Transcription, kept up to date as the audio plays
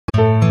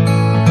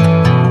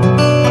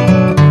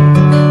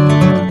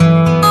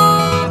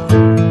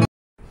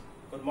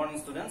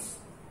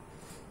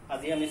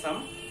চাম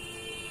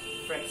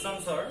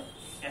fractions or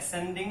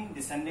ascending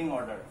descending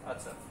order.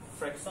 আচ্ছা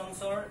fractions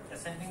or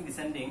ascending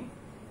descending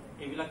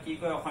এইবিলাক কি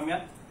কয়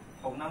অসমীয়াত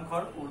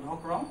ভগ্নাংশৰ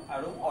ঊৰ্ধ্বক্ৰম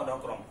আৰু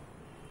অধক্ৰম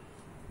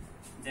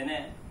যেনে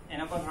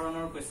এনেকুৱা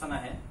ধৰণৰ কোৱেশ্চন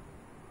আহে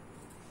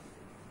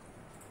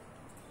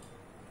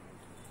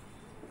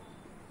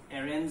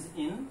arrange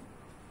in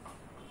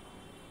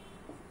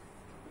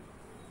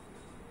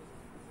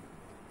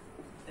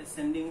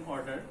ascending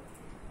order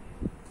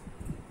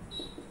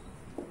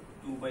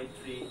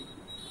 2/3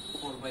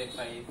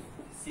 4/5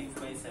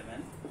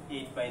 6/7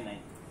 8/9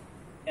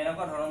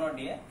 এনেকুৱা ধৰণৰ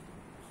দিয়ে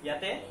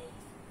ইয়াতে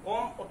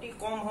কম অতি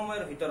কম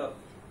সময়ৰ ভিতৰত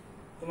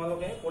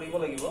তোমালোকে কৰিব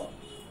লাগিব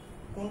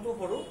কোনটো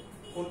সৰু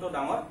কোনটো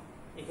ডাঙৰ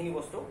এইখিনি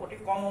বস্তু অতি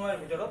কম সময়ৰ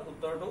ভিতৰত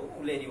উত্তৰটো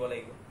উলিয়াই দিব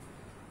লাগিব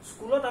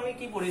স্কুলত আমি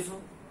কি পঢ়িছো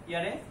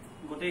ইয়াৰে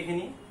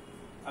গোটেইখিনি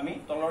আমি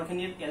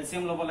তলৰখিনিৰ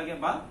এলসিএম ল'ব লাগে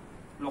বা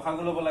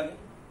লসাগু ল'ব লাগে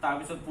তাৰ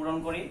পিছত পূৰণ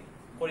কৰি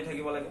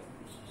থাকিব লাগে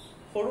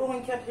সৰু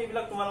সংখ্যাত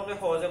সেইবিলাক তোমালোকে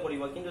সহজে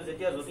কৰিব কিন্তু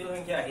যেতিয়া জটিল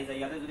সংখ্যা আহি যায়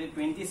ইয়াতে যদি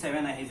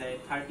 27 আহি যায়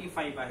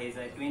 35 আহি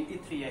যায়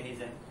 23 আহি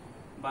যায়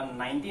বা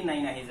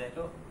 99 আহি যায়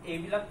তো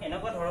এইবিলাক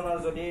এনেকুৱা ধৰণৰ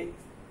যদি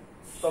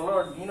তলৰ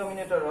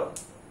ডিনোমিনেটৰৰ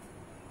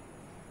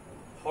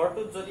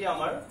হৰটোত যদি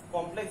আমাৰ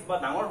কমপ্লেক্স বা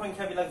ডাঙৰ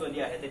সংখ্যাবিলাক যদি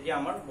আহে তেতিয়া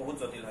আমাৰ বহুত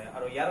জটিল হয়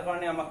আৰু ইয়াৰ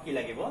কাৰণে আমাক কি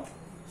লাগিব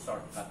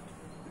শৰ্টকাট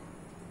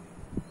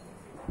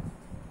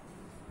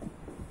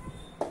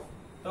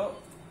তো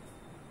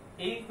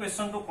এই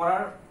কোৱেশ্চনটো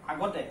কৰাৰ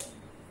আগতে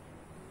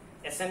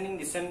ascending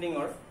descending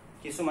or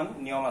কিছুমান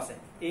নিয়ম আছে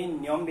এই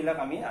নিয়ম বিলাক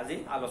আমি আজি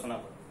আলোচনা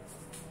কৰিম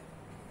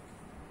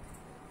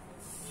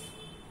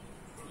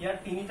ইয়াৰ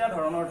তিনিটা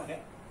ধৰণৰ থাকে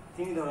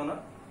তিনি ধৰণৰ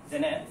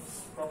যেনে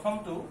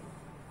প্ৰথমটো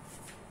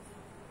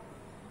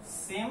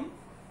সেম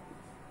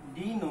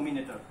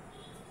ডিনোমিনেটৰ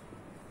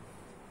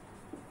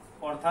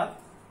অৰ্থাৎ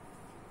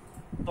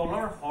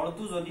তলৰ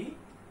হৰটো যদি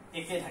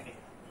একে থাকে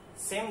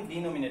সেম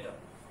ডিনোমিনেটৰ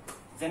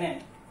যেনে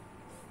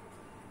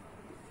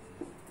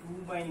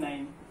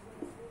 2/9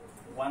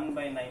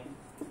 1/9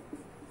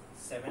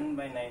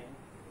 7/9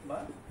 বা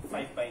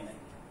 5/9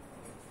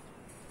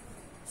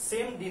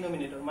 সেম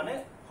ডিনোমিনেটৰ মানে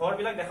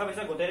হৰবিলাক দেখা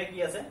পাইছা গোটেৰে কি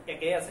আছে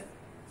একে আছে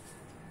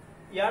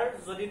ইয়াৰ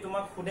যদি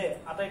তোমাক খুদে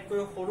আটাইতকৈ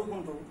সৰু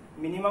কোনটো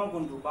মিনিমাম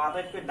কোনটো বা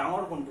আটাইতকৈ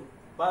ডাঙৰ কোনটো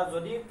বা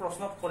যদি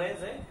প্ৰশ্নত কৰে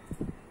যে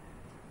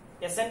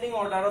এসেন্ডিং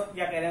অৰ্ডাৰত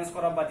ইয়াক এৰেঞ্জ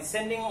কৰা বা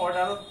ডিসেন্ডিং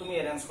অৰ্ডাৰত তুমি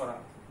এৰেঞ্জ কৰা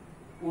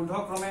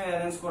ঊৰ্ধ্বক্ৰমে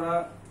এৰেঞ্জ কৰা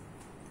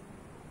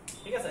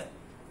ঠিক আছে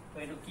তো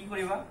এটো কি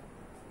কৰিবা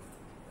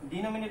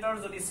ডিনোমিনেটৰ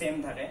যদি সেম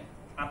থাকে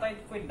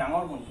আটাইতকৈ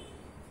ডাঙৰ কোনটো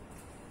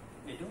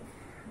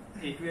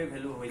এইটোৱে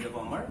ভ্যালু হৈ যাব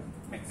আমাৰ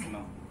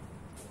ম্যাক্সিমাম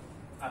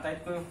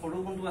আটাইতকৈ সৰু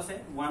কোনটো আছে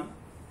 1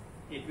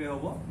 এইটোৱে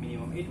হ'ব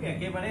মিনিমাম এইটো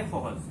একেবাৰে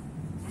সহজ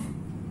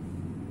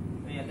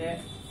ইয়াতে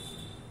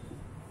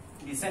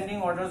ডিসেন্ডিং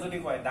অৰ্ডাৰ যদি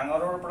কয়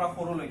ডাঙৰৰ পৰা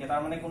সৰুলৈকে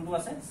তাৰ মানে কোনটো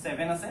আছে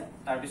 7 আছে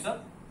তাৰ পিছত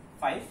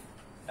 5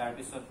 তাৰ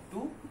পিছত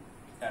 2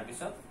 তাৰ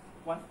পিছত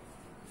 1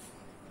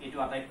 এইটো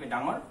আটাইতকৈ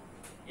ডাঙৰ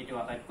এইটো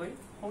আটাইতকৈ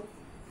সৰু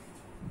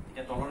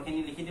এটা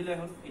তলৰখিনি লিখি দিলে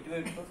হ'ল এইটোৱে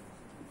উত্তৰ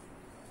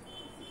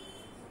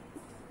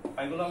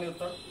পাই গলো আমি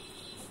উত্তৰ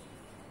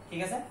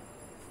ঠিক আছে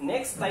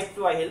নেক্সট টাইপ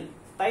টু আহিল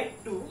টাইপ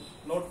 2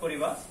 নোট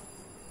কৰিবা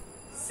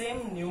সেম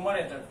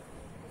নিউমাৰেটৰ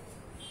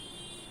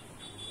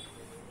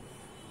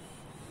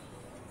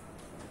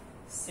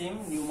সেম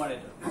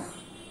নিউমাৰেটৰ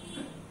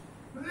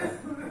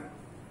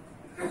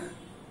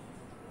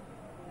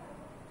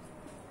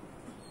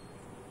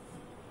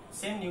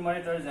সেম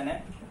নিউমাৰেটৰ যেনে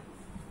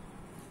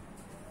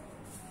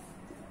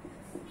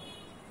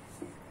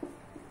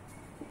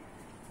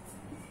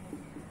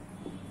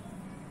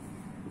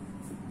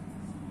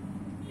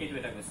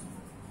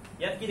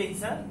ইয়াত কি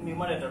দেখিছা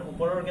নিউমাৰেটৰ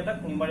ওপৰৰ কেটা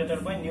নিউমাৰেটৰ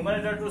কয়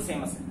নিউমাৰেটৰটো সেম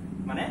আছে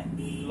মানে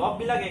লব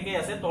বিলাক একে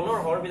আছে তলৰ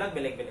হৰ বিলাক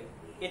বেলেগ বেলেগ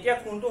এতিয়া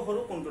কোনটো সৰু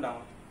কোনটো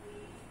ডাঙৰ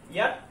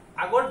ইয়াত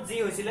আগত যি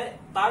হৈছিল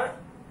তাৰ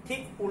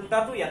ঠিক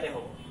উল্টাটো ইয়াতে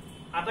হ'ব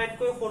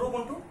আটাইতকৈ সৰু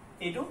কোনটো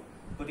এইটো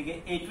গতিকে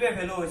এইটোৱে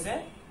ভ্যালু হৈছে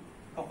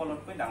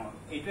সকলোতকৈ ডাঙৰ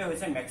এইটোৱে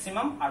হৈছে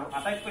ম্যাক্সিমাম আৰু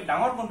আটাইতকৈ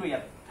ডাঙৰ কোনটো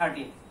ইয়াত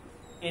 13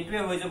 এইটোৱে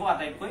হৈ যাব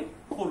আটাইতকৈ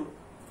সৰু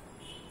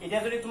এতিয়া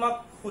যদি তোমাক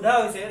সুধা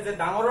হৈছে যে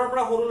ডাঙৰৰ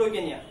পৰা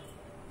সৰুলৈকে নিয়া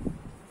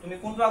তুমি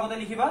কোনটো আগতে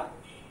লিখিবা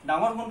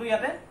ডাঙৰ কোনটো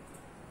ইয়াতে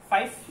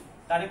 5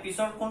 তাৰে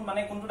পিছৰ কোন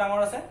মানে কোনটো ডাঙৰ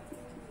আছে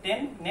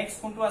 10 নেক্সট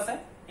কোনটো আছে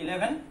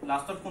 11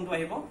 লাষ্টত কোনটো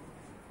আহিব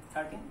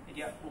 13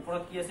 এতিয়া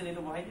ওপৰত কি আছিল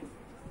এটো বহাই দিও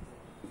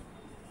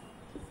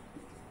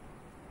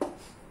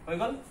হৈ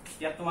গল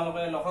ইয়াত তোমালোকে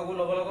লসাগু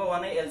লব লগা হোৱা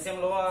নাই এলসিএম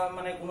লবা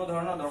মানে কোনো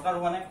ধৰণৰ দৰকাৰ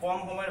হোৱা নাই কম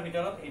সময়ৰ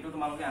ভিতৰত এটো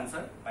তোমালোকে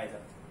আনসাৰ পাই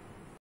যাবা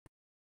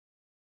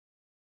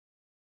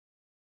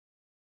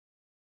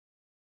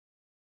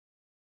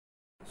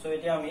সো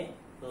এতিয়া আমি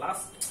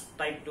লাষ্ট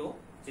টাইপ 2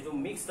 যেটো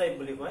মিক্স টাইপ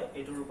বুলি কয়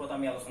এটোৰ ৰূপত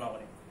আমি আলোচনা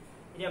কৰিম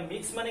এতিয়া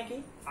মিক্স মানে কি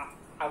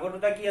আগৰ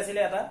দুটা কি আছিল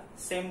এটা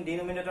সেম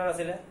ডিনোমিনেটৰ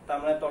আছিল তাৰ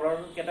মানে তলৰ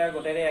কেটাৰ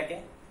গটেৰে একে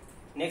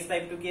নেক্সট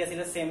টাইপ 2 কি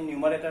আছিল সেম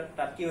নিউমাৰেটৰ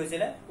তাত কি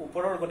হৈছিল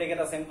ওপৰৰ গটে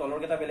কেটা সেম তলৰ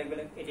কেটা বেলেগ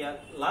বেলেগ এতিয়া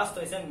লাষ্ট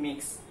হৈছে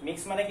মিক্স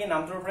মিক্স মানে কি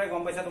নামটোৰ পৰাই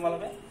গম পাইছা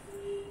তোমালোকে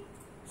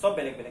সব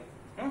বেলেগ বেলেগ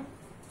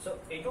সো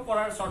এইটো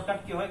কৰাৰ শৰ্টকাট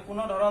কি হয়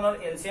কোনো ধৰণৰ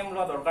এলসিএম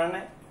লোৱা দৰকাৰ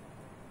নাই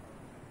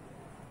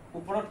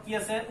ওপৰত কি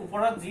আছে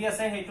ওপৰত যি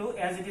আছে হেতু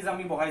এজ ইট ইজ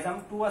আমি বহাই যাম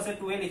 2 আছে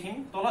 2 এ লিখিম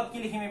তলত কি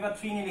লিখিম এবাৰ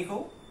 3 নি লিখো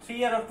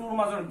 3 আৰু 2 ৰ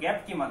মাজৰ গ্যাপ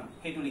কিমান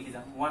হেতু লিখি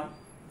যাম 1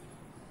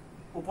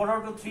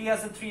 ওপৰৰটো 3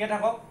 আছে 3 এ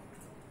থাকক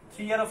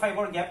 3 আৰু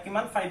 5 ৰ গ্যাপ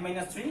কিমান 5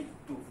 - 3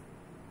 2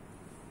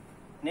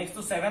 নেক্সট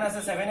টু 7 আছে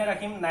 7 এ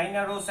ৰাখিম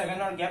 9 আৰু 7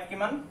 ৰ গ্যাপ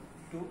কিমান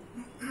 2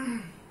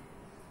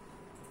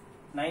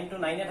 9 to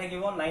 9 এ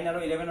থাকিব 9 আৰু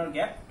 11 ৰ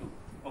গ্যাপ 2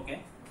 ওকে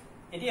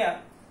এতিয়া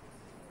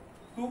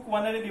 2 ক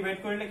 1 এৰে ডিভাইড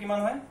কৰিলে কিমান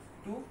হয়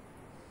 2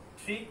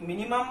 3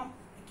 মিনিমাম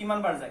কিমান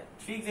বাৰ যায়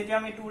 3 যেতিয়া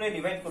আমি 2 ৰে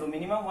ডিভাইড কৰো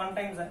মিনিমাম 1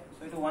 টাইম যায়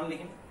সো এটো 1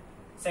 লিখিম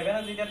 7 ক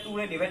যেতিয়া 2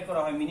 ৰে ডিভাইড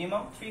কৰা হয়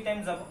মিনিমাম 3 টাইম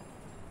যাব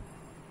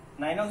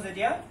 9 ক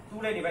যেতিয়া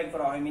 2 ৰে ডিভাইড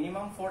কৰা হয়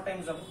মিনিমাম 4 টাইম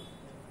যাব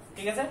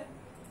ঠিক আছে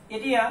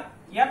এতিয়া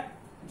ইয়াত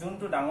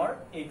যোনটো ডাঙৰ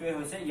এইটোৱে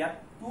হৈছে ইয়াত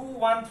 2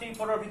 1 3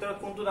 4 ৰ ভিতৰত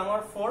কোনটো ডাঙৰ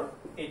 4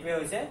 এইটোৱে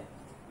হৈছে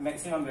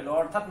maximum value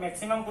অৰ্থাৎ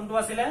maximum কোনটো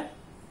আছিল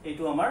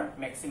এইটো আমাৰ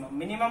maximum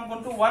minimum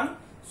কোনটো 1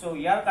 so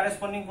ইয়াৰ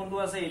corresponding কোনটো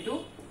আছে এইটো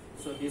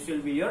so this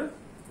will be your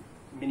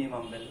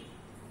minimum value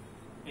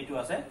এইটো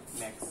আছে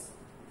max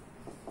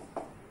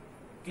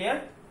clear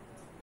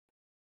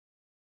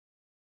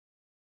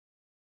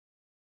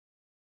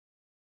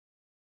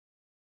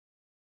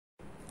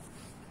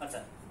আচ্ছা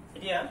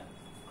এতিয়া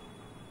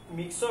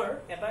মিক্সৰ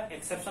এটা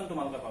এক্সেপশন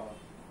তোমালোকে পাবা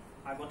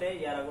আগতে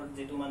ইয়াৰ আগত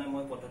যেটো মানে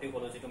মই পদ্ধতি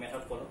কলো যেটো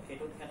মেথড কলো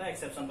হেতু এটা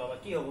এক্সেপশন পাবা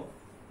কি হ'ব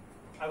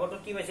আগত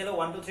কি পাইছিল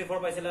 1 2 3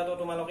 4 পাইছিল তো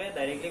তোমালোকে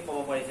ডাইৰেক্টলি ক'ব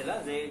পাৰিছিলা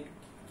যে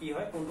কি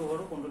হয় কোনটো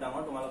হৰু কোনটো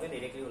ডাঙৰ তোমালোকে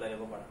ডাইৰেক্টলি উলাই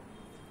যাব পাৰা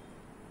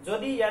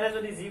যদি ইয়াৰে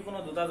যদি যি কোনো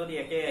দুটা যদি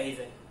একে আহি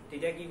যায়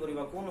তেতিয়া কি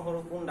কৰিবা কোন হৰু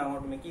কোন ডাঙৰ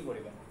তুমি কি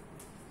কৰিবা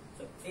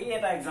সো এই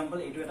এটা एग्जांपल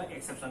এটো এটা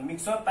এক্সেপশন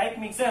মিক্সৰ টাইপ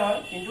মিক্সে হয়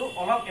কিন্তু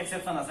অলপ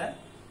এক্সেপশন আছে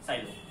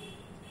চাইলো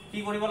কি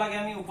কৰিব লাগে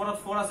আমি ওপৰত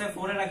 4 আছে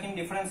 4 এ ৰাখিম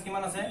ডিফাৰেন্স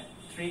কিমান আছে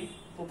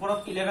 3 ওপৰত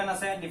 11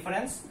 আছে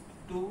ডিফাৰেন্স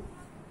 2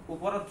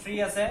 ওপৰত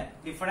 3 আছে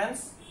ডিফাৰেন্স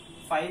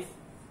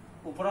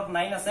 5 ওপৰত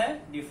 9 আছে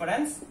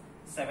ডিফাৰেন্স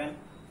 7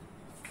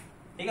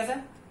 ঠিক আছে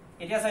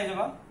এতিয়া চাই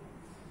যাবা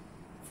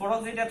 4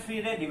 ক যেতিয়া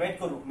 3 ৰে ডিভাইড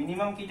কৰো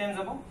মিনিমাম কি টাইম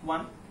যাব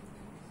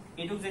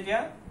 1 এটুক যেতিয়া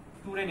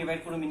 2 ৰে ডিভাইড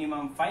কৰো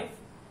মিনিমাম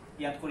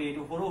 5 ইয়াত কৰি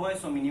এটু সৰু হয়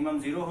সো মিনিমাম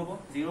 0 হ'ব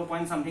 0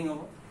 পইণ্ট সামথিং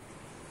হ'ব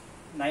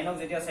 9 ক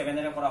যেতিয়া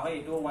 7 ৰে কৰা হয়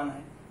এটু 1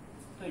 হয়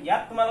তো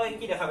ইয়াত তোমালোকে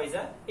কি দেখা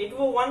পাইছা এটু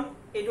 1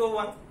 এটু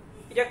 1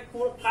 এটা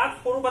কাক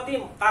সৰু পাতি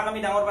কাক আমি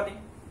ডাঙৰ পাতি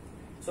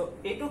সো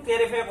এটু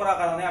ক্লিয়াৰিফাই কৰাৰ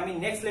কাৰণে আমি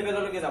নেক্সট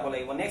লেভেললৈকে যাব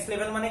লাগিব নেক্সট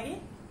লেভেল মানে কি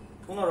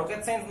কোনো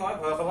ৰকেট সায়েন্স নহয়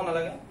ভয় খাব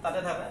নালাগে তাতে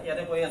থাকা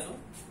ইয়াতে কৈ আছো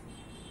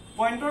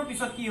পইণ্টৰ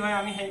পিছত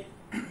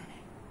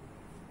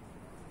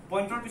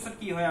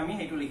কি হয় আমি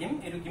হেতু লিখিম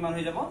এটু কিমান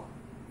হৈ যাব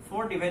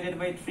 4 ডিভাইডেড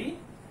বাই 3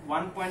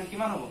 1 পইণ্ট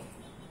কিমান হ'ব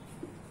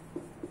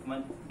মান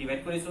ডিভাইড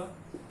কৰিছো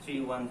 3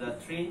 1 যা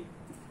 3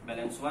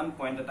 ব্যালেন্স 1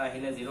 পইণ্ট এটা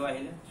আহিলে 0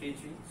 আহিলে 3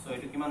 3 সো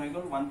এটু কিমান হৈ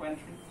গল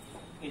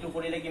 1.3 এটু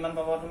কৰিলে কিমান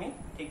পাবা তুমি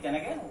ঠিক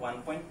তেনেকে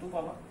 1.2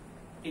 পাবা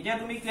এতিয়া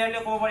তুমি ক্লিয়াৰলি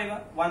ক'ব পাৰিবা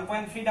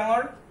 1.3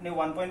 ডাঙৰ নে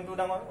 1.2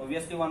 ডাঙৰ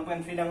obviously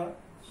 1.3 ডাঙৰ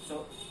সো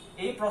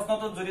এই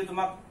প্ৰশ্নটোত যদি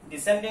তোমাক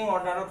ডিসেন্ডিং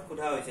অৰ্ডাৰত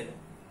সোধা হৈছিল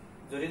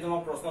যদি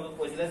তোমাক প্ৰশ্নটোত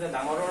কৈছিলে যে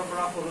ডাঙৰৰ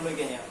পৰা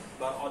সৰুলৈকে নিয়া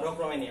বা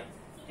অধক্ৰমে নিয়া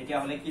তেতিয়া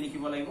হলে কি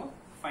লিখিব লাগিব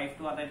 5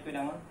 টো আটাইতকৈ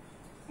ডাঙৰ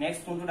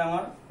নেক্সট কোনটো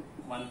ডাঙৰ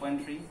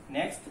 1.3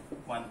 নেক্সট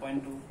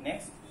 1.2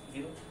 নেক্সট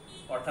 0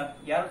 অৰ্থাৎ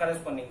ইয়াৰ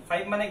কৰেসপন্ডিং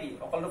 5 মানে কি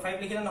অকল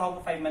 5 লিখিলে নহব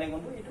 5 মানে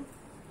কোনটো এটো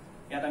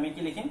ইয়াত আমি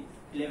কি লিখিম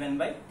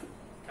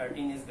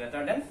 11/13 is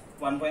greater than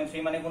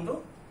 1.3 মানে কোনটো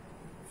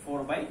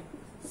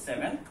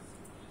 4/7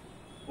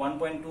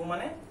 1.2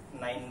 মানে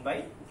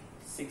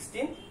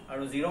 9/16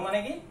 আৰু 0 মানে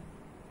কি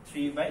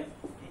 3/8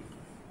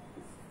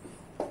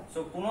 সো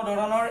কোনো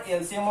ধৰণৰ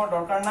এলসিএম ৰ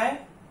দৰকাৰ নাই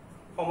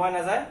সময়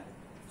না যায়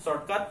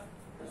শৰ্টকাট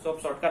সব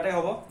শৰ্টকাটে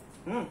হ'ব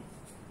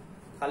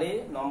খালি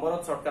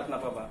নম্বৰত শৰ্টকাট না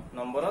পাবা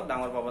নম্বৰত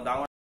ডাঙৰ পাবা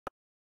ডাঙৰ